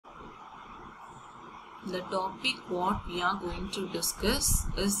The topic what we are going to discuss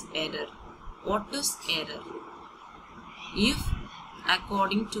is error. What is error? If,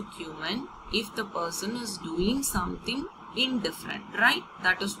 according to Kuhlmann, if the person is doing something indifferent, right?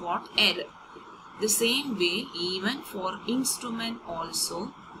 That is what error. The same way, even for instrument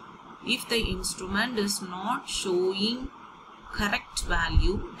also, if the instrument is not showing correct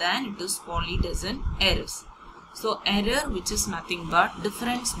value, then it is called as an error. So error, which is nothing but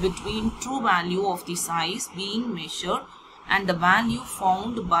difference between true value of the size being measured and the value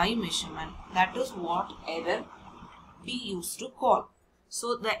found by measurement. That is what error we used to call.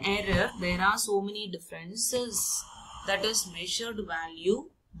 So the error, there are so many differences. That is measured value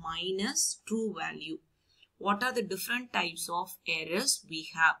minus true value. What are the different types of errors we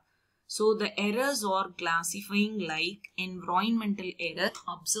have? So the errors are classifying like environmental error,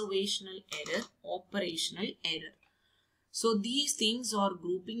 observational error, operational error. So these things are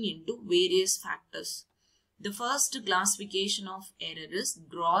grouping into various factors. The first classification of error is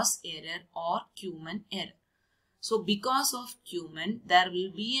gross error or Kuhlmann error. So because of Kuhlmann, there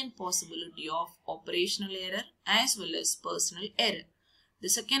will be a possibility of operational error as well as personal error. The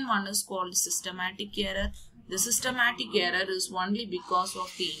second one is called systematic error. The systematic error is only because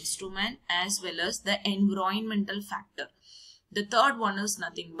of the instrument as well as the environmental factor. The third one is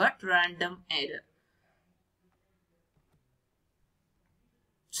nothing but random error.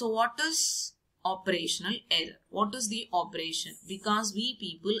 So what is operational error? What is the operation? Because we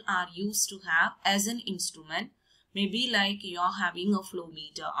people are used to have as an instrument, maybe like you are having a flow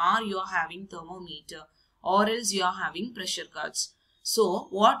meter or you are having thermometer or else you are having pressure gauge. So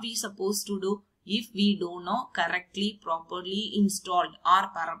what we supposed to do? If we don't know correctly, properly installed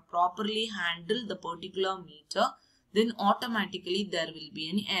or properly handle the particular meter, then automatically there will be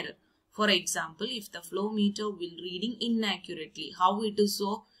an error. For example, if the flow meter will reading inaccurately, how it is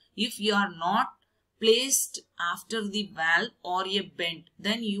so? If you are not placed after the valve or a bend,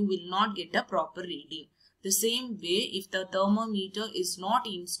 then you will not get a proper reading. The same way, if the thermometer is not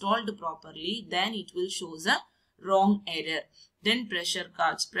installed properly, then it will show a wrong error. Then pressure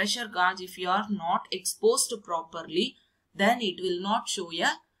gauge. Pressure gauge, if you are not exposed properly, then it will not show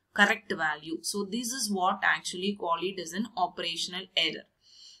a correct value. So this is what actually call it as an operational error.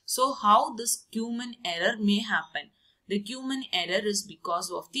 So how this Kuhlmann error may happen? The Kuhlmann error is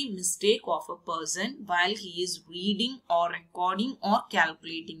because of the mistake of a person while he is reading or recording or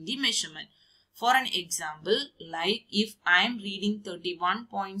calculating the measurement. For an example, like if I am reading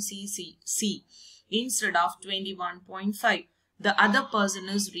 31.cc instead of 21.5, the other person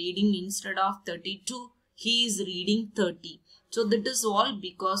is reading instead of 32, he is reading 30. So that is all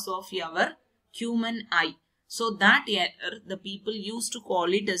because of our human eye. So that error, the people used to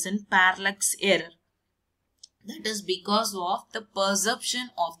call it as an parallax error. That is because of the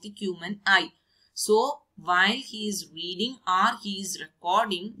perception of the human eye. So while he is reading or he is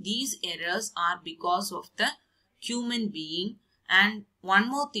recording, these errors are because of the human being. And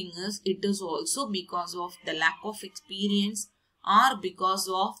one more thing is, it is also because of the lack of experience or because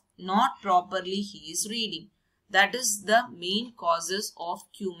of not properly he is reading. That is the main causes of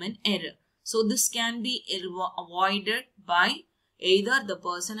human error. So this can be avoided by either the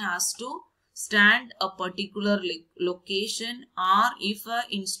person has to stand a particular location, or if an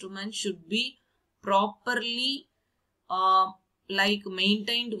instrument should be properly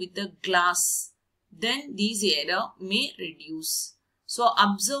maintained with a glass, then these error may reduce. So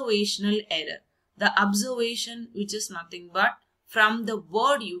observational error. The observation, which is nothing but from the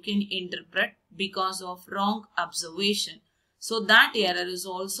word you can interpret because of wrong observation. So that error is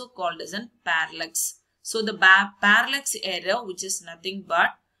also called as a parallax. So the parallax error, which is nothing but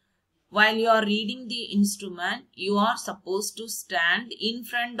while you are reading the instrument, you are supposed to stand in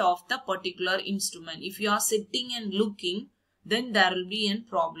front of the particular instrument. If you are sitting and looking, then there will be a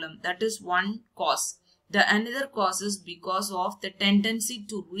problem. That is one cause. The another cause is because of the tendency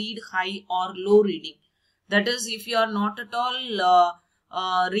to read high or low reading. That is, if you are not at all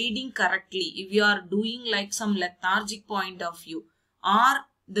reading correctly, if you are doing like some lethargic point of view, or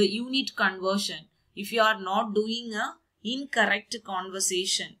the unit conversion, if you are not doing a incorrect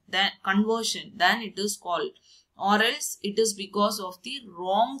conversion, then it is called, or else it is because of the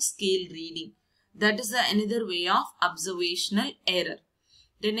wrong scale reading. That is another way of observational error.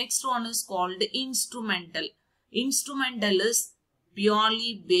 The next one is called instrumental. Instrumental is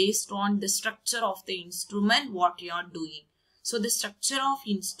purely based on the structure of the instrument what you are doing. So the structure of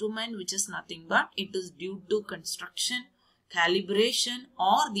instrument, which is nothing but it is due to construction, calibration,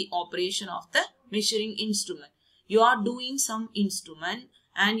 or the operation of the measuring instrument. You are doing some instrument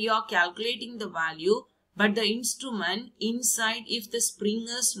and you are calculating the value, but the instrument inside, if the spring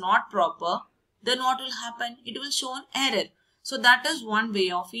is not proper, then what will happen? It will show an error. So that is one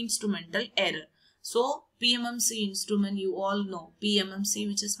way of instrumental error. So PMMC instrument, you all know PMMC,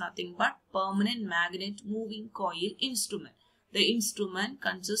 which is nothing but permanent magnet moving coil instrument. The instrument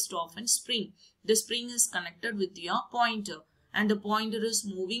consists of a spring. The spring is connected with your pointer and the pointer is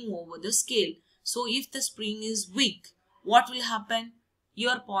moving over the scale. So if the spring is weak, what will happen?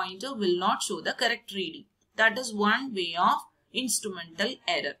 Your pointer will not show the correct reading. That is one way of instrumental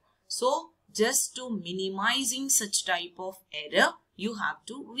error. So just to minimizing such type of error, you have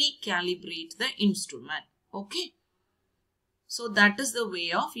to recalibrate the instrument. Okay. So that is the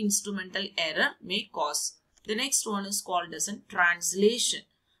way of instrumental error may cause. The next one is called as a translation.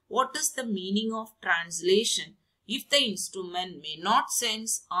 What is the meaning of translation? If the instrument may not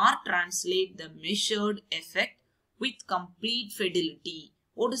sense or translate the measured effect with complete fidelity.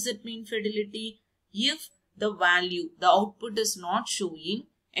 What does it mean, fidelity? If the value, the output is not showing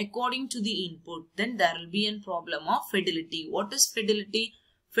according to the input, then there will be a problem of fidelity. What is fidelity?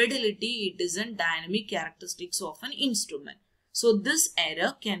 Fidelity, it is a dynamic characteristics of an instrument. So this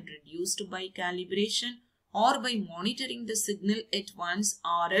error can be reduced by calibration or by monitoring the signal at once,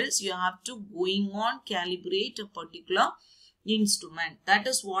 or else you have to going on calibrate a particular instrument. That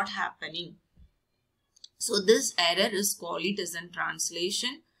is what happening. So this error is called it as a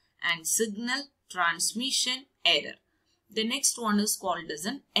translation and signal transmission error. The next one is called as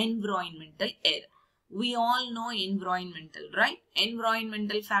an environmental error. We all know environmental, right?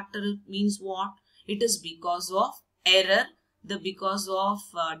 Environmental factor means what? It is because of error, because of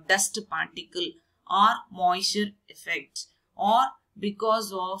dust particle or moisture effect, or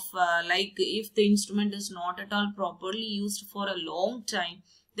because of like if the instrument is not at all properly used for a long time,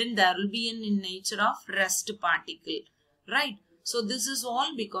 then there will be in nature of rust particle, right? So this is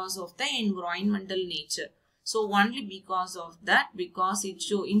all because of the environmental nature. So only because of that, because it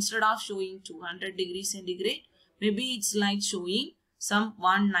show instead of showing 200 degrees centigrade, maybe it's like showing some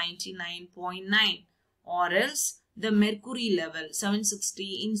 199.9, or else the mercury level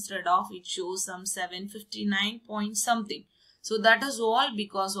 760 instead of it shows some 759 point something. So that is all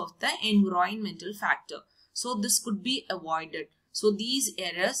because of the environmental factor. So this could be avoided. So these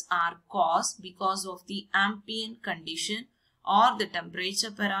errors are caused because of the ambient condition or the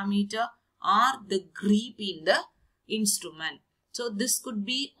temperature parameter or the grip in the instrument. So this could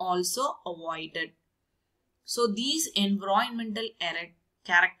be also avoided. So these environmental error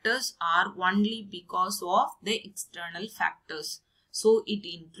characters are only because of the external factors. So it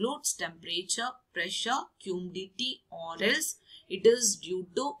includes temperature, pressure, humidity, or else it is due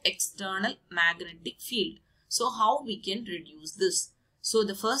to external magnetic field. So how we can reduce this? So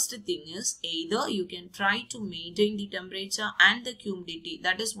the first thing is either you can try to maintain the temperature and the humidity.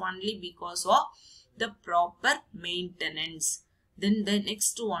 That is only because of the proper maintenance. Then the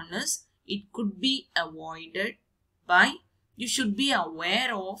next one is it could be avoided by you should be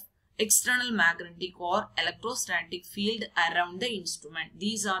aware of external magnetic or electrostatic field around the instrument.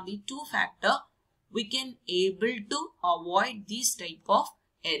 These are the two factors we can able to avoid these type of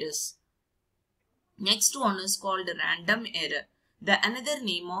errors. Next one is called random error. The another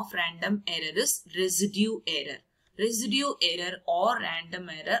name of random error is residue error. Residue error or random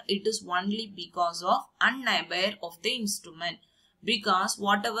error, it is only because of unaware of the instrument. Because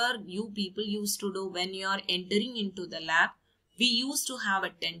whatever you people used to do when you are entering into the lab, we used to have a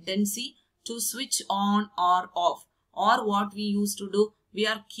tendency to switch on or off. Or what we used to do, we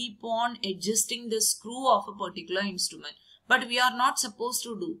are keep on adjusting the screw of a particular instrument. But we are not supposed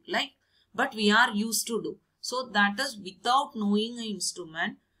to do like, but we are used to do. So that is without knowing an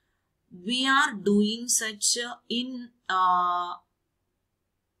instrument, we are doing such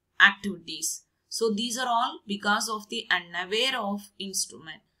activities. So these are all because of the unaware of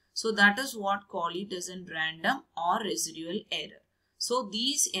instrument. So that is what call it as a random or residual error. So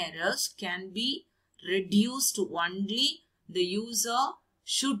these errors can be reduced to only the user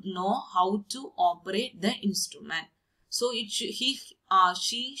should know how to operate the instrument. So he or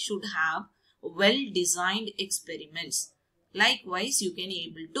she should have well-designed experiments. Likewise, you can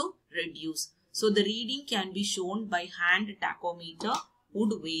able to reduce. So the reading can be shown by hand tachometer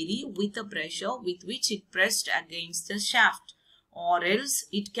would vary with the pressure with which it pressed against the shaft, or else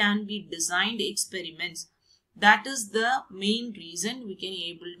it can be designed experiments. That is the main reason we can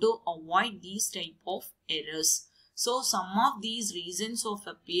able to avoid these type of errors. So some of these reasons of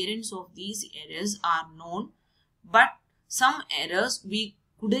appearance of these errors are known, but some errors we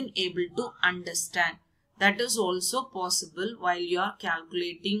couldn't able to understand. That is also possible while you are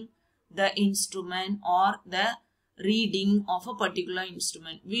calculating the instrument or the reading of a particular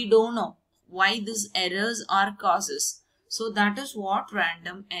instrument. We don't know why these errors are causes. So that is what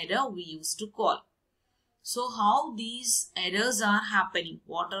random error we used to call. So how these errors are happening?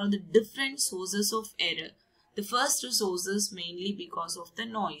 What are the different sources of error? The first source is mainly because of the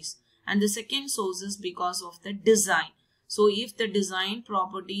noise, and the second source is because of the design. So if the design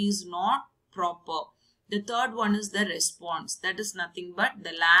property is not proper, the third one is the response. That is nothing but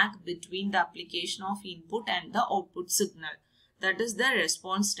the lag between the application of input and the output signal. That is the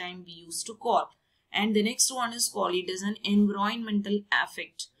response time we used to call. And the next one is called it as an environmental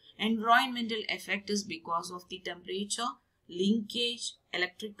effect. Environmental effect is because of the temperature, linkage,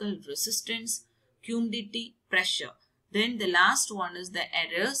 electrical resistance, humidity, pressure. Then the last one is the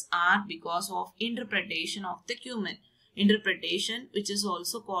errors are because of interpretation of the human. Interpretation, which is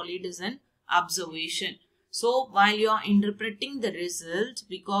also called it as an observation. So while you are interpreting the result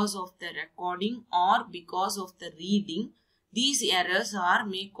because of the recording or because of the reading, these errors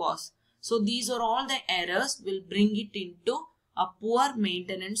may cause. So these are all the errors will bring it into a poor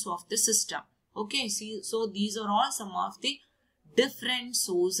maintenance of the system. Okay, see, so these are all some of the different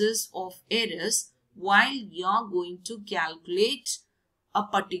sources of errors while you are going to calculate a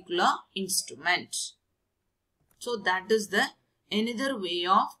particular instrument. So that is the another way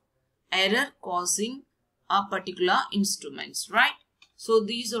of error causing a particular instruments, right? So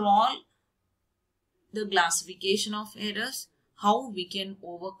these are all the classification of errors, how we can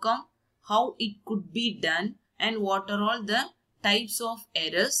overcome, how it could be done, and what are all the types of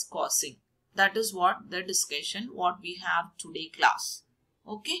errors causing. That is what the discussion what we have today class.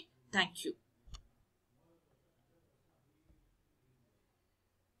 Okay, thank you.